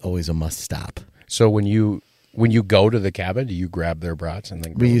that was always a must stop. So when you go to the cabin, do you grab their brats and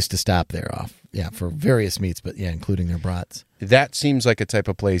then We grill? used to stop there for various meats, but including their brats. That seems like a type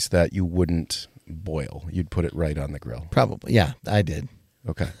of place that you wouldn't boil. You'd put it right on the grill. Probably, yeah, I did.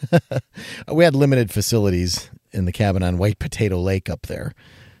 Okay. We had limited facilities in the cabin on White Potato Lake up there.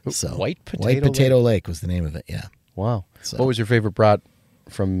 So White White Potato Lake was the name of it. Yeah, Wow. So- What was your favorite brat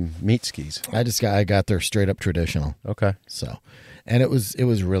from Meat Skis? I got their straight up traditional. Okay. So, and it was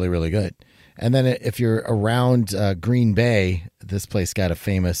really, really good. And then if you're around Green Bay, this place got a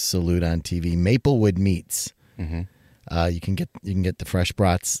famous salute on TV, Maplewood Meats. Mm-hmm. You can get the fresh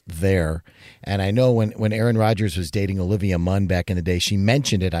brats there. And I know when Aaron Rodgers was dating Olivia Munn back in the day, she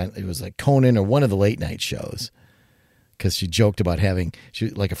mentioned it on, it was like Conan or one of the late night shows. Because she joked about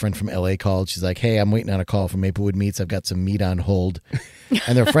like a friend from LA called. She's like, "Hey, I'm waiting on a call from Maplewood Meats. I've got some meat on hold."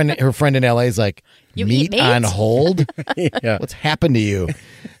 And her friend in LA is like, You "Meat eat meat? on hold? Yeah. What's happened to you?"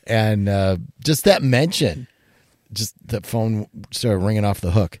 And just that mention, just the phone started ringing off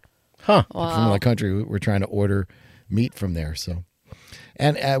the hook. Huh. From the country, we're trying to order meat from there. So,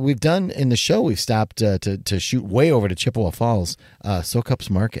 and we've done in the show, we've stopped to shoot way over to Chippewa Falls, Soakup's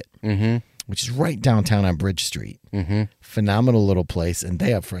Market. Mm-hmm. Which is right downtown on Bridge Street. Mm-hmm. Phenomenal little place, and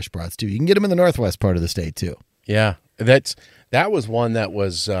they have fresh brats too. You can get them in the northwest part of the state too. Yeah. That was one that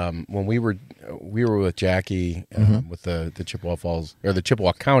was when we were with Jackie with the Chippewa Falls or the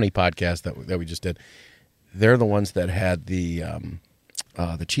Chippewa County podcast that we just did. They're the ones that had the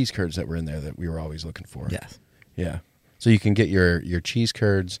cheese curds that were in there that we were always looking for. Yes, Yeah. So you can get your cheese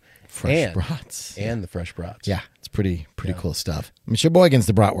curds, fresh brats, and the fresh brats. yeah, it's pretty cool stuff. I mean, Sheboygan's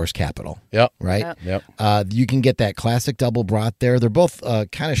the bratwurst capital. Yep. Right. Yep. You can get that classic double brat there. They're both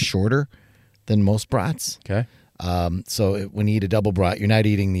kind of shorter than most brats. Okay. So when you eat a double brat, you're not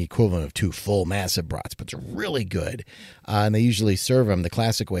eating the equivalent of two full massive brats, but they're really good. And they usually serve them. The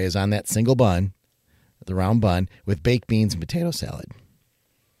classic way is on that single bun, the round bun, with baked beans and potato salad.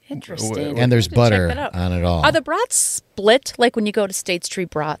 Interesting. And there's Check butter that out. on it all. Are the brats split like when you go to State Street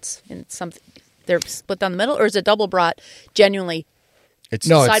Brats? And they're split down the middle, or is a double brat genuinely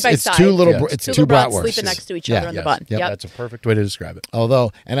side by it's side? two little. Yes. It's two two little brats bratwursts sleeping next to each Yeah. other on the Yes. bun? Yep. That's a perfect way to describe it.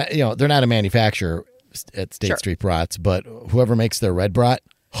 Although, and they're not a manufacturer at State Sure. Street Brats, but whoever makes their red brat,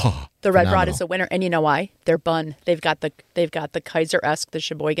 The red brat phenomenal. is a winner, and you know why? Their bun. They've got the Kaiser-esque, the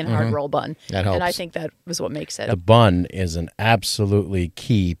Sheboygan hard roll bun. That And I helps. think that was what makes it. The bun is an absolutely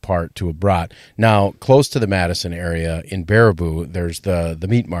key part to a brat. Now, close to the Madison area in Baraboo, there's the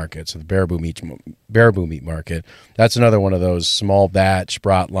meat market, so the Baraboo meat market. That's another one of those small batch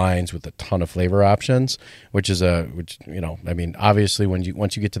brat lines with a ton of flavor options, which obviously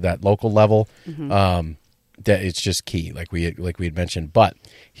once you get to that local level, that it's just key, like we had mentioned. But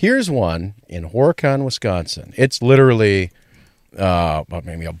here's one in Horicon, Wisconsin. It's literally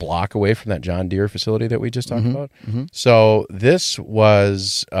maybe a block away from that John Deere facility that we just talked about. Mm-hmm. So this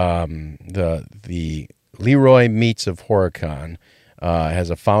was the Leroy Meats of Horicon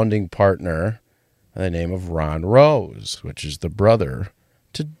has a founding partner by the name of Ron Rose, which is the brother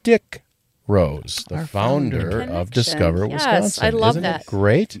to Dick Rose, the founder of Connection. Discover Yes, Wisconsin. I love Isn't that. it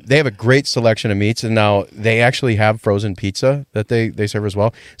great? They have a great selection of meats, and now they actually have frozen pizza that they serve as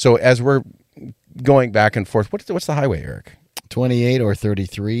well. So as we're going back and forth, what's the highway, Eric? 28 or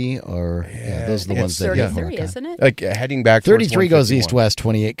 33, or those are the ones It's that 33, isn't it? Like heading back towards 33 goes 151. east-west,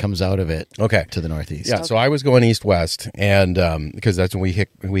 28 comes out of it Okay. to the northeast. Yeah, so I was going east-west, and because that's when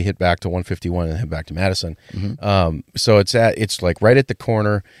we hit back to 151 and head back to Madison. So it's like right at the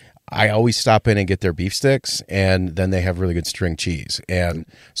corner. I always stop in and get their beef sticks, and then they have really good string cheese. And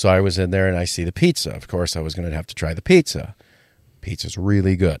so I was in there, and I see the pizza. Of course, I was going to have to try the pizza. Pizza's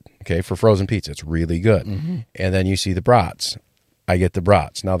really good. Okay, for frozen pizza, it's really good. And then you see the brats. I get the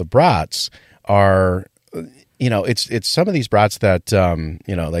brats. Now the brats are, it's some of these brats that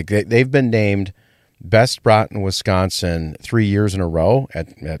like they've been named best brat in Wisconsin 3 years in a row at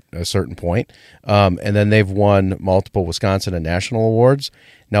a certain point. And then they've won multiple Wisconsin and national awards.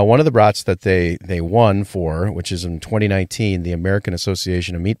 Now, one of the brats that they won for, which is in 2019, the American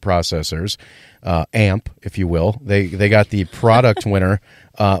Association of Meat Processors, AMP, if you will, they got the product winner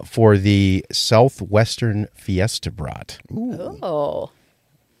for the Southwestern Fiesta Brat. Oh,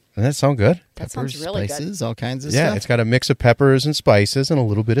 Doesn't that sound good? that Peppers, sounds really spices, all kinds of Yeah, stuff. it's got a mix of peppers and spices and a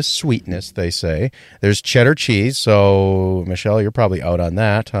little bit of sweetness, they say. There's cheddar cheese, so, Michelle, you're probably out on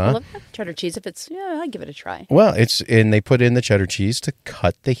that, good. I huh? love cheddar cheese. If it's, I'd give it a try. Well, they put in the cheddar cheese to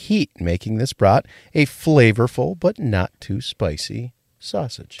cut the heat, making this brat a flavorful but not too spicy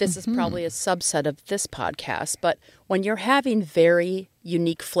sausage. This is probably a subset of this podcast, but when you're having very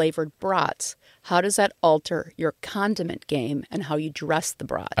unique flavored brats, how does that alter your condiment game and how you dress the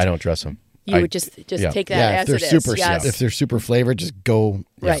brat? I don't dress them. You would just take that if as they're it is. super, Yes. if they're super flavored, just go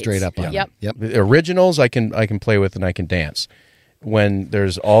Right. straight up on Yep. them. Yep. The originals I can play with and I can dance. When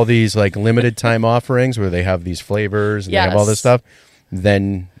there's all these like limited time offerings where they have these flavors and they have all this Yes. stuff,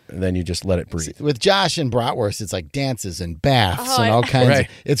 then you just let it breathe. With Josh and Bratwurst, it's like dances and baths Oh, and all kinds. Right.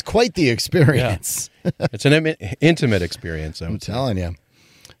 It's quite the experience. It's an intimate experience. I I'm would say. telling you.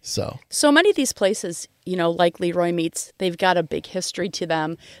 So many of these places, like Leroy Meats, they've got a big history to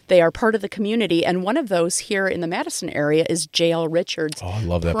them. They are part of the community. And one of those here in the Madison area is J.L. Richards. Oh, I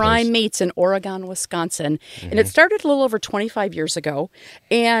love that Prime place. Meats in Oregon, Wisconsin. And it started a little over 25 years ago.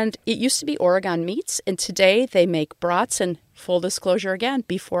 And it used to be Oregon Meats. And today they make brats. And full disclosure again,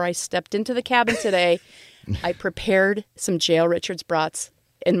 before I stepped into the cabin today, I prepared some J.L. Richards brats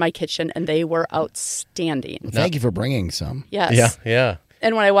in my kitchen. And they were outstanding. thank you for bringing some. Yes. Yeah.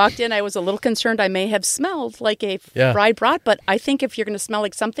 And when I walked in, I was a little concerned I may have smelled like a fried brat. But I think if you're going to smell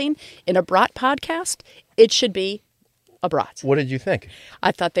like something in a brat podcast, it should be a brat. What did you think?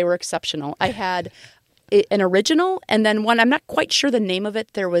 I thought they were exceptional. I had an original and then one, I'm not quite sure the name of it.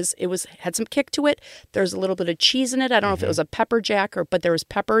 Had some kick to it. There's a little bit of cheese in it. I don't know if it was a pepper jack but there was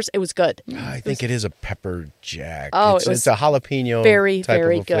peppers. It was good. I think it is a pepper jack. Oh, it's, it was it's a jalapeno Very, type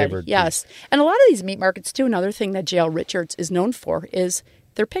very of a good. flavored Yes. piece. And a lot of these meat markets, too, another thing that J.L. Richards is known for is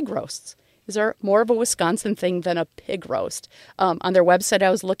their pig roasts. Is there more of a Wisconsin thing than a pig roast? On their website, I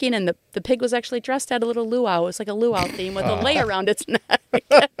was looking, and the pig was actually dressed at a little luau. It was like a luau theme with a lei around its neck.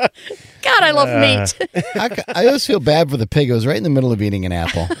 God, I love meat. I always feel bad for the pig. It was right in the middle of eating an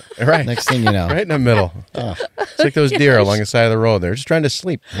apple. Right. Next thing you know. Right in the middle. It's like those deer along the side of the road. They're just trying to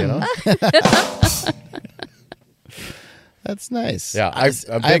sleep, That's nice. Yeah, I've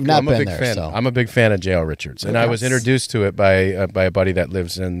not I'm a been big there. fan. So. I'm a big fan of J.L. Richards, and I was introduced to it by a buddy that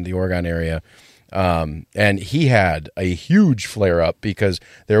lives in the Oregon area, and he had a huge flare up because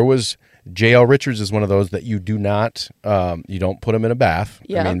there was J.L. Richards is one of those that you do not you don't put them in a bath.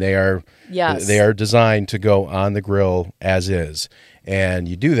 Yeah. I mean they are designed to go on the grill as is. And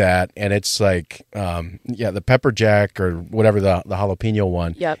you do that, and it's like, the pepper jack or whatever the jalapeno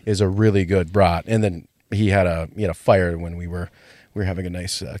one is a really good brat. And then he had a fire when we were having a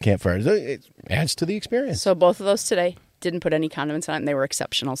nice campfire. It adds to the experience. So both of those today didn't put any condiments on it, and they were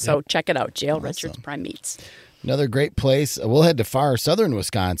exceptional. So check it out, J.L. Richards Prime Meats. Another great place. We'll head to far southern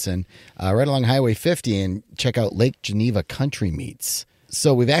Wisconsin, right along Highway 50, and check out Lake Geneva Country Meats.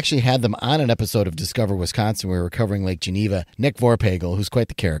 So we've actually had them on an episode of Discover Wisconsin where we were covering Lake Geneva. Nick Vorpagel, who's quite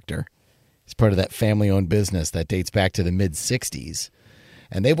the character. He's part of that family-owned business that dates back to the mid-'60s.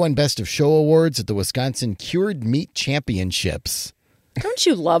 And they've won Best of Show awards at the Wisconsin Cured Meat Championships. Don't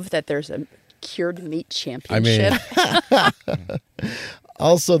you love that there's a cured meat championship?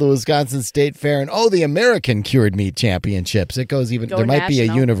 Also the Wisconsin State Fair and the American Cured Meat Championships. It goes even. There might be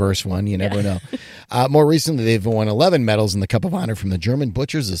a universe one. You never know. More recently, they've won 11 medals in the Cup of Honor from the German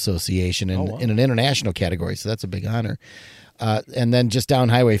Butchers Association in an international category. So that's a big honor. And then just down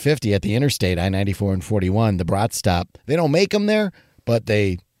Highway 50 at the interstate, I-94 and 41, the Brats stop. They don't make them there, but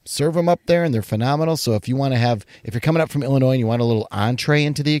they serve them up there, and they're phenomenal. So if you're coming up from Illinois and you want a little entree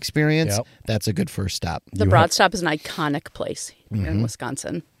into the experience, that's a good first stop. The Brat Stop is an iconic place here in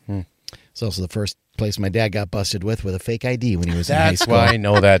Wisconsin. It's also the first place my dad got busted with a fake ID when he was in high That's school. why I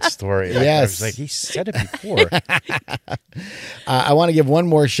know that story. Yes. I was like, he said it before. I want to give one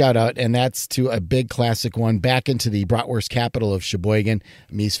more shout out, and that's to a big classic one back into the bratwurst capital of Sheboygan,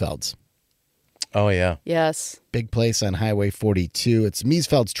 Miesfeld's. Oh, yeah. Yes. Big place on Highway 42. It's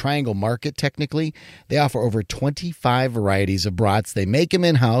Miesfeld's Triangle Market, technically. They offer over 25 varieties of brats. They make them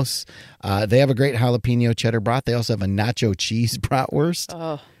in-house. They have a great jalapeno cheddar brat. They also have a nacho cheese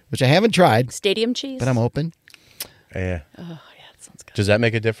bratwurst, which I haven't tried, Stadium cheese. but I'm open. Yeah. Oh, yeah, that sounds good. Does that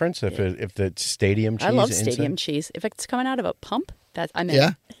make a difference if the stadium cheese? I love inside? stadium cheese. If it's coming out of a pump, I'm in.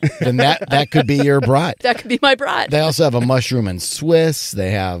 Yeah, then that could be your brat. That could be my brat. They also have a mushroom and Swiss.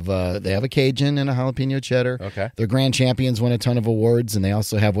 They have a Cajun and a jalapeno cheddar. Okay. Their grand champions won a ton of awards, and they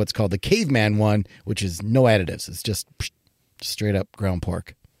also have what's called the Caveman one, which is no additives. It's just straight up ground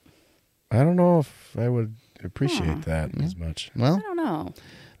pork. I don't know if I would appreciate that as much. Well, I don't know.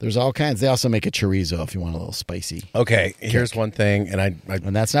 there's all kinds. They also make a chorizo if you want a little spicy. Okay, here's one thing, and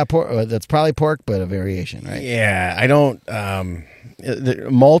And that's not pork. That's probably pork, but a variation, right? yeah, I don't. The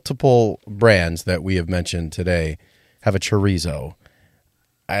multiple brands that we have mentioned today have a chorizo.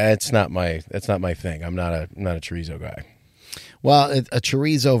 That's not my thing. I'm not a chorizo guy. Well, a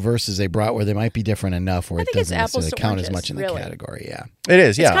chorizo versus a brat where they might be different enough where I it think it's doesn't apples necessarily to count as oranges, much in the really. category. Yeah. It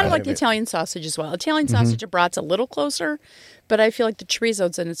is, yeah. It's kind of like the Italian sausage as well. Italian sausage and brat's a little closer, but I feel like the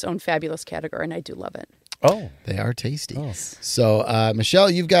chorizo's in its own fabulous category, and I do love it. Oh, They are tasty. So,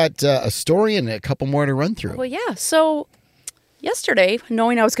 Michelle, you've got a story and a couple more to run through. Well, yeah. So yesterday,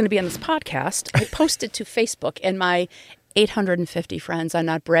 knowing I was going to be on this podcast, I posted to Facebook, and my 850 friends, I'm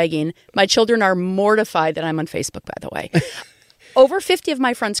not bragging, my children are mortified that I'm on Facebook, by the way. Over 50 of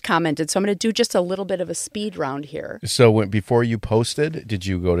my friends commented, so I'm going to do just a little bit of a speed round here. so before you posted, did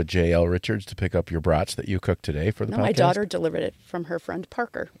you go to J.L. Richards to pick up your brats that you cooked today for the No, podcast? my daughter delivered it from her friend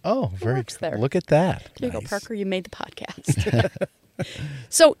Parker. Oh, very works there. Look at that. There you go, Parker. You made the podcast.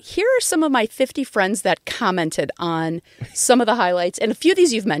 So here are some of my 50 friends that commented on some of the highlights. And a few of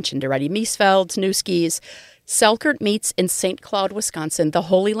these you've mentioned already. Miesfeld's, Newski's, Selkirk Meats in St. Cloud, Wisconsin, the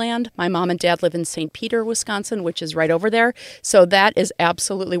Holy Land. My mom and dad live in St. Peter, Wisconsin, which is right over there. So that is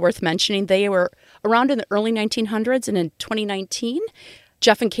absolutely worth mentioning. They were around in the early 1900s, and in 2019,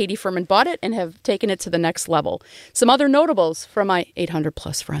 Jeff and Katie Furman bought it and have taken it to the next level. Some other notables from my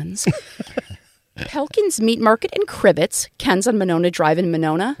 800-plus friends. Pelkin's Meat Market in Crivets, Ken's on Monona Drive in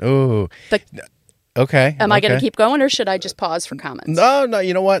Monona. Oh, okay. Am I going to keep going, or should I just pause for comments? No.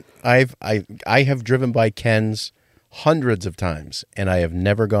 You know what? I have driven by Ken's hundreds of times, and I have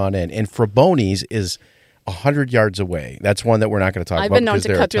never gone in. And Fraboni's is 100 yards away. That's one that we're not going to talk I've about. been known because to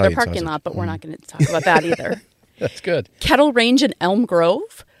they're cut through their Italian parking sausage. lot, but we're not going to talk about that either. That's good. Kettle Range in Elm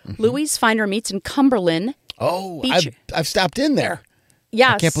Grove, Louis Finer Meats in Cumberland. Oh, Beecher. I've stopped in there.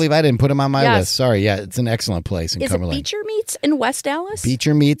 Yes. I can't believe I didn't put them on my Yes. list. Sorry. Yeah, it's an excellent place in Is Cumberland. it Beecher Meats in West Dallas?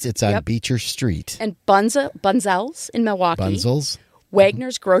 Beecher Meats. It's on Yep. Beecher Street. And Bunzel's in Milwaukee. Bunzel's.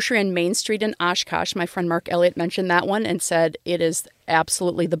 Wagner's Grocery on Main Street in Oshkosh. My friend Mark Elliott mentioned that one and said it is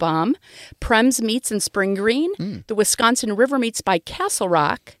absolutely the bomb. Prem's Meats in Spring Green. The Wisconsin River Meats by Castle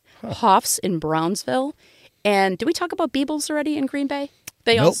Rock. Hoff's in Brownsville. And did we talk about Beebles already in Green Bay?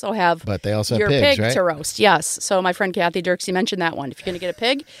 They Nope. also have But they also have your pigs, pig right? to roast. Yes. So my friend Kathy Dirksey mentioned that one. If you're going to get a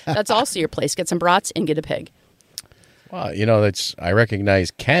pig, that's also your place. Get some brats and get a pig. Well, I recognize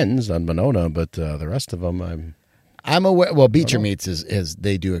Ken's on Monona, but the rest of them, I'm aware. Well, Beecher Meats is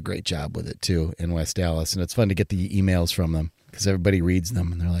they do a great job with it too in West Dallas, and it's fun to get the emails from them because everybody reads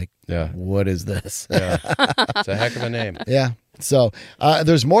them and they're like, Yeah. what is this?" it's a heck of a name. Yeah. So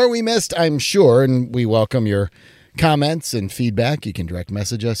there's more we missed, I'm sure, and we welcome your comments and feedback. You can direct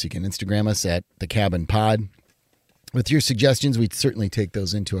message us. You can Instagram us at The Cabin Pod. With your suggestions, we'd certainly take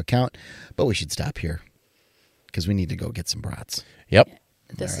those into account, but we should stop here because we need to go get some brats. Yep.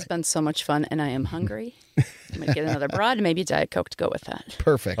 This has been so much fun, and I am hungry. I'm going to get another brat and maybe Diet Coke to go with that.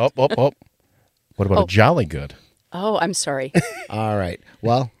 Perfect. Oh. What about a Jolly Good? Oh, I'm sorry. All right.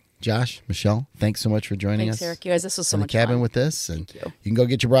 Well, Josh, Michelle, thanks so much for joining Thanks, us. Eric. You guys, this was so in the much cabin fun. with this, and Thank you. you can go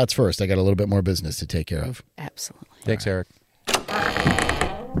get your brats first. I got a little bit more business to take care of. Absolutely. Thanks, Eric.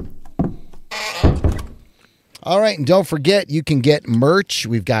 All right, and don't forget, you can get merch.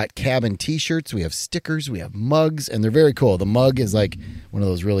 We've got cabin T-shirts, we have stickers, we have mugs, and they're very cool. The mug is like one of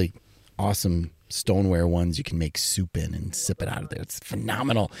those really awesome stoneware ones you can make soup in and sip it out of there. It's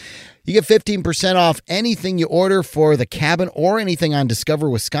phenomenal. You get 15% off anything you order for the cabin or anything on Discover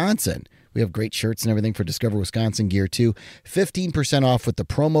Wisconsin. We have great shirts and everything for Discover Wisconsin gear, too. 15% off with the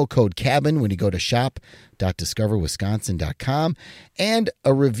promo code CABIN when you go to shop.discoverwisconsin.com. And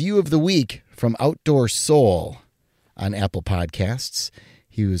a review of the week from Outdoor Soul on Apple Podcasts.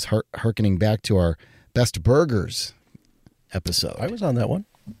 he was hearkening back to our Best Burgers episode. I was on that one.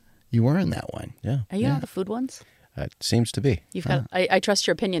 You were in that one. Yeah. Are you on the food ones? It seems to be. You've got. I trust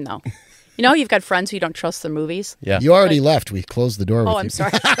your opinion, though. You know, you've got friends who you don't trust their movies. Yeah. You already left. We closed the door with you. Oh, I'm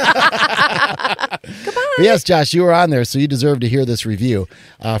sorry. Goodbye. But yes, Josh, you were on there, so you deserve to hear this review.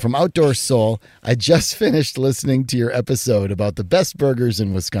 From Outdoor Soul, I just finished listening to your episode about the best burgers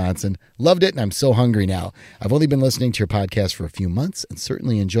in Wisconsin. Loved it, and I'm so hungry now. I've only been listening to your podcast for a few months and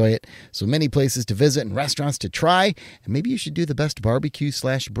certainly enjoy it. So many places to visit and restaurants to try. And maybe you should do the best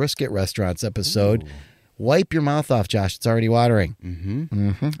barbecue/brisket restaurants episode. Ooh. Wipe your mouth off, Josh. It's already watering.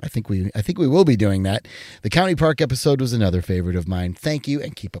 I think we will be doing that. The County Park episode was another favorite of mine. Thank you,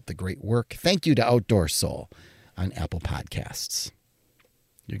 and keep up the great work. Thank you to Outdoor Soul on Apple Podcasts.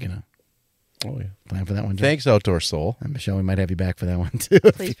 You're going to plan for that one, Josh? Thanks, Outdoor Soul. And Michelle, we might have you back for that one, too.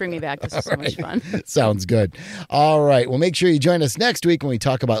 Please bring me back. This is so much fun. Sounds good. All right. Well, make sure you join us next week when we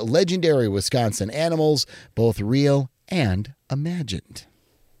talk about legendary Wisconsin animals, both real and imagined.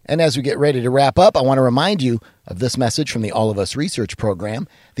 And as we get ready to wrap up, I want to remind you of this message from the All of Us Research Program.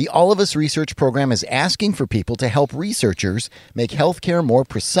 The All of Us Research Program is asking for people to help researchers make healthcare more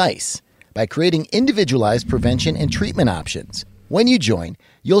precise by creating individualized prevention and treatment options. When you join,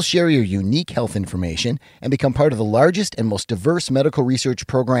 you'll share your unique health information and become part of the largest and most diverse medical research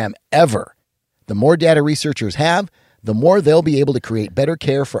program ever. The more data researchers have, the more they'll be able to create better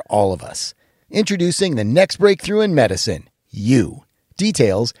care for all of us. Introducing the next breakthrough in medicine, you.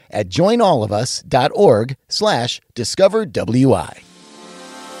 Details at joinallofus.org/discoverwi.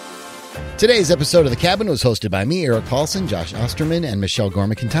 Today's episode of The Cabin was hosted by me, Eric Paulson, Josh Osterman, and Michelle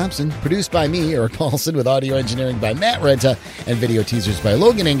Gormican-Thompson. Produced by me, Eric Paulson, with audio engineering by Matt Renta and video teasers by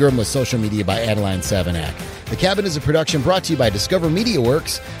Logan Ingram, with social media by Adeline Savanak. The Cabin is a production brought to you by Discover Media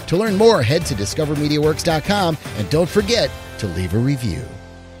Works. To learn more, head to discovermediaworks.com, and don't forget to leave a review.